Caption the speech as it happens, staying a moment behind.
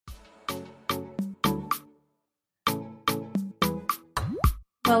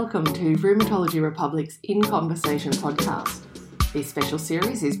Welcome to Rheumatology Republic's In Conversation podcast. This special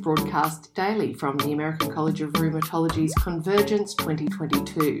series is broadcast daily from the American College of Rheumatology's Convergence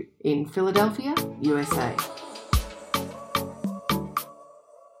 2022 in Philadelphia, USA.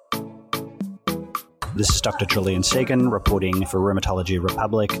 This is Dr. Julian Segan reporting for Rheumatology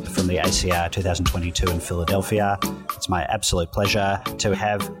Republic from the ACR 2022 in Philadelphia. It's my absolute pleasure to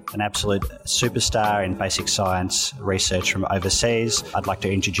have an absolute superstar in basic science research from overseas. I'd like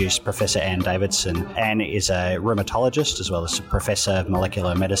to introduce Professor Anne Davidson. Anne is a rheumatologist as well as a professor of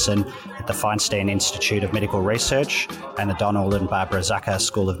molecular medicine at the Feinstein Institute of Medical Research and the Donald and Barbara Zucker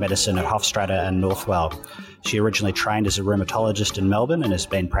School of Medicine at Hofstratter and Northwell. She originally trained as a rheumatologist in Melbourne and has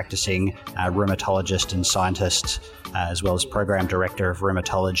been practicing rheumatologist and scientist as well as Program Director of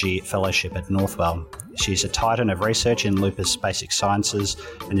Rheumatology Fellowship at Northwell. She's a titan of research in lupus basic sciences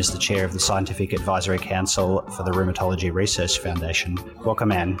and is the chair of the Scientific Advisory Council for the Rheumatology Research Foundation.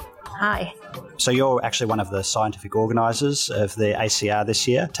 Welcome, Anne. Hi. So you're actually one of the scientific organisers of the ACR this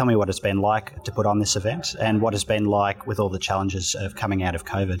year. Tell me what it's been like to put on this event and what it's been like with all the challenges of coming out of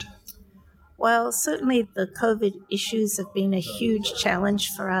COVID. Well, certainly the COVID issues have been a huge challenge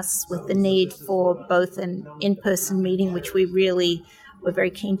for us with the need for both an in-person meeting, which we really were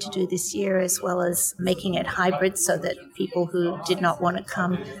very keen to do this year, as well as making it hybrid so that people who did not want to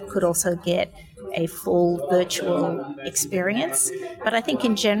come could also get a full virtual experience. But I think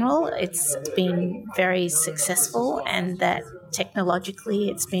in general it's been very successful and that technologically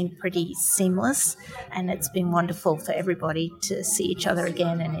it's been pretty seamless and it's been wonderful for everybody to see each other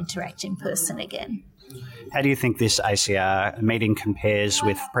again and interact in person again. How do you think this ACR meeting compares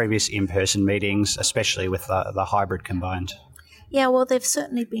with previous in-person meetings, especially with the hybrid combined? Yeah, well, there've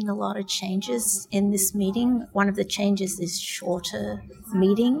certainly been a lot of changes in this meeting. One of the changes is shorter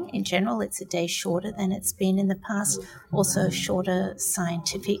meeting. In general, it's a day shorter than it's been in the past. Also, shorter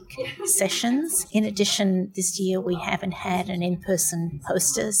scientific sessions. In addition, this year we haven't had an in-person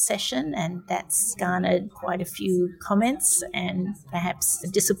poster session, and that's garnered quite a few comments and perhaps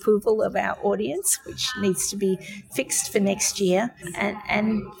disapproval of our audience, which needs to be fixed for next year.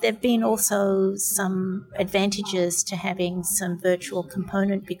 And there've been also some advantages to having some virtual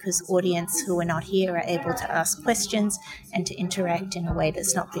component because audience who are not here are able to ask questions and to interact in a way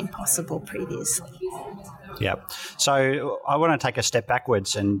that's not been possible previously. Yep. So I want to take a step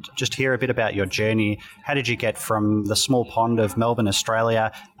backwards and just hear a bit about your journey. How did you get from the small pond of Melbourne,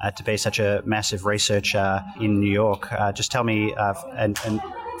 Australia, to be such a massive researcher in New York? Just tell me, and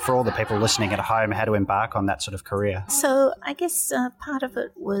for all the people listening at home, how to embark on that sort of career. So I guess part of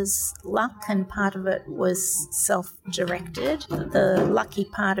it was luck and part of it was self-directed. The lucky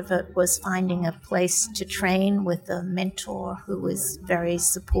part of it was finding a place to train with a mentor who was very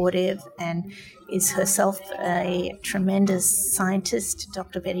supportive and is herself a tremendous scientist,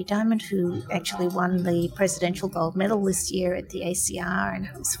 Dr. Betty Diamond, who actually won the Presidential Gold Medal this year at the ACR, and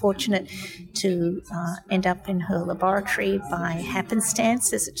I was fortunate to end up in her laboratory by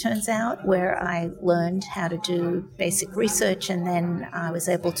happenstance, as it turns out, where I learned how to do basic research, and then I was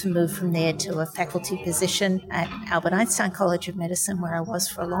able to move from there to a faculty position at Albert Einstein College of Medicine, where I was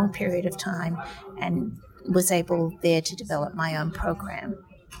for a long period of time, and was able there to develop my own program.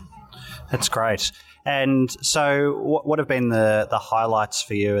 That's great. And so what have been the highlights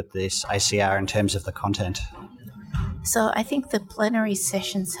for you at this ACR in terms of the content? So I think the plenary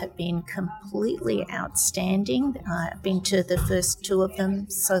sessions have been completely outstanding. I've been to the first two of them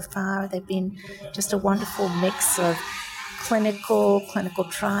so far. They've been just a wonderful mix of clinical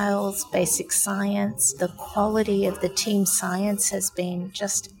trials, basic science. The quality of the team science has been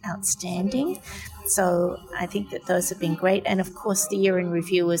just outstanding. So I think that those have been great. And of course, the year in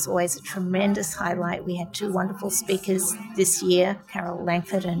review is always a tremendous highlight. We had two wonderful speakers this year, Carol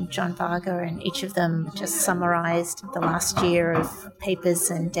Langford and John Varga, and each of them just summarized the last year of papers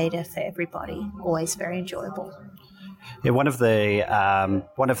and data for everybody. Always very enjoyable. Yeah, one of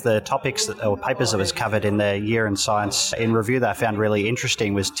the topics or papers that was covered in the Year in Science in Review that I found really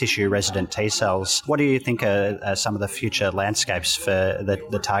interesting was tissue-resident T cells. What do you think are some of the future landscapes for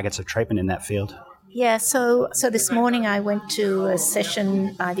the targets of treatment in that field? Yeah, so this morning I went to a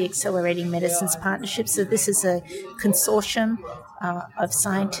session by the Accelerating Medicines Partnership. So this is a consortium of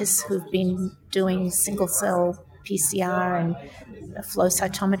scientists who've been doing single-cell PCR and flow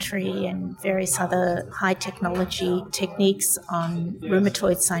cytometry and various other high technology techniques on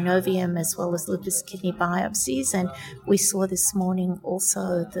rheumatoid synovium as well as lupus kidney biopsies. And we saw this morning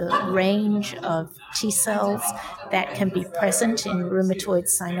also the range of T cells that can be present in rheumatoid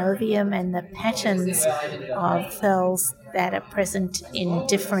synovium and the patterns of cells that are present in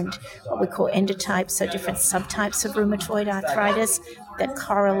different, what we call endotypes, so different subtypes of rheumatoid arthritis that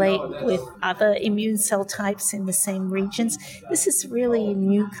correlate with other immune cell types in the same regions. This is really a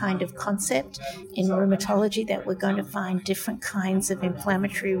new kind of concept in rheumatology, that we're going to find different kinds of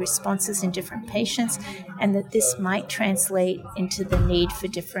inflammatory responses in different patients, and that this might translate into the need for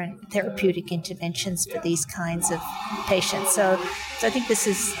different therapeutic interventions for these kinds of patients. So I think this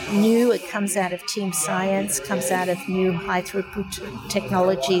is new. It comes out of team science, comes out of new high-throughput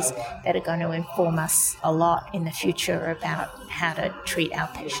technologies that are going to inform us a lot in the future about how to treat our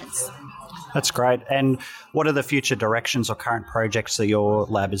patients. That's great. And what are the future directions or current projects that your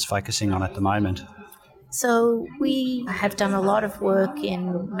lab is focusing on at the moment? So we have done a lot of work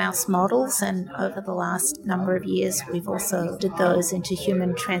in mouse models, and over the last number of years we've also did those into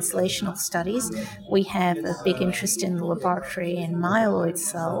human translational studies. We have a big interest in the laboratory in myeloid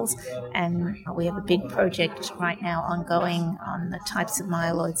cells, and we have a big project right now ongoing on the types of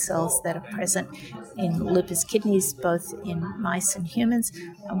myeloid cells that are present in lupus kidneys, both in mice and humans,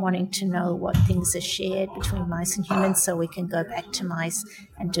 and wanting to know what things are shared between mice and humans so we can go back to mice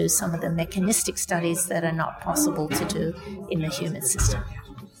and do some of the mechanistic studies that are not possible to do in the human system.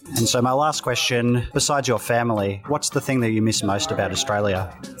 And so my last question, besides your family, what's the thing that you miss most about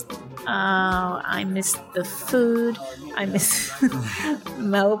Australia? I miss the food. I miss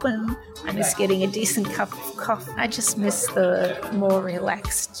Melbourne. I miss getting a decent cup of coffee. I just miss the more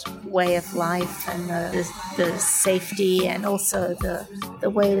relaxed way of life and the safety, and also the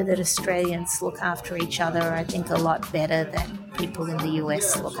way that Australians look after each other, I think, a lot better than people in the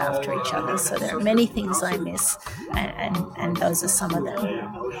US look after each other. So there are many things I miss, and those are some of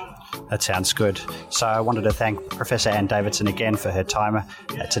them. That sounds good. So I wanted to thank Professor Anne Davidson again for her time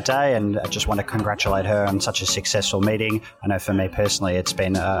today, and I just want to congratulate her on such a successful meeting. I know for me personally it's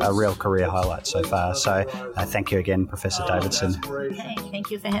been a real career highlight so far. So thank you again, Professor Davidson. Okay, thank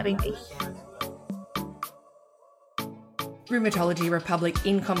you for having me. Rheumatology Republic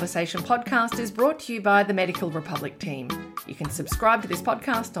in Conversation podcast is brought to you by the Medical Republic team. You can subscribe to this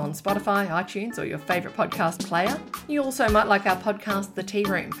podcast on Spotify, iTunes, or your favourite podcast player. You also might like our podcast, The Tea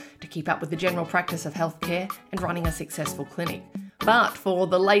Room, to keep up with the general practice of healthcare and running a successful clinic. But for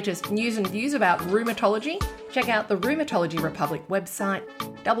the latest news and views about rheumatology, check out the Rheumatology Republic website,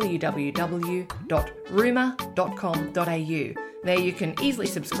 www.rheuma.com.au. There you can easily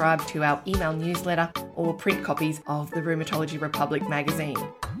subscribe to our email newsletter or print copies of the Rheumatology Republic magazine.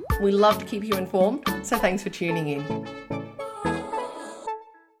 We love to keep you informed, so thanks for tuning in.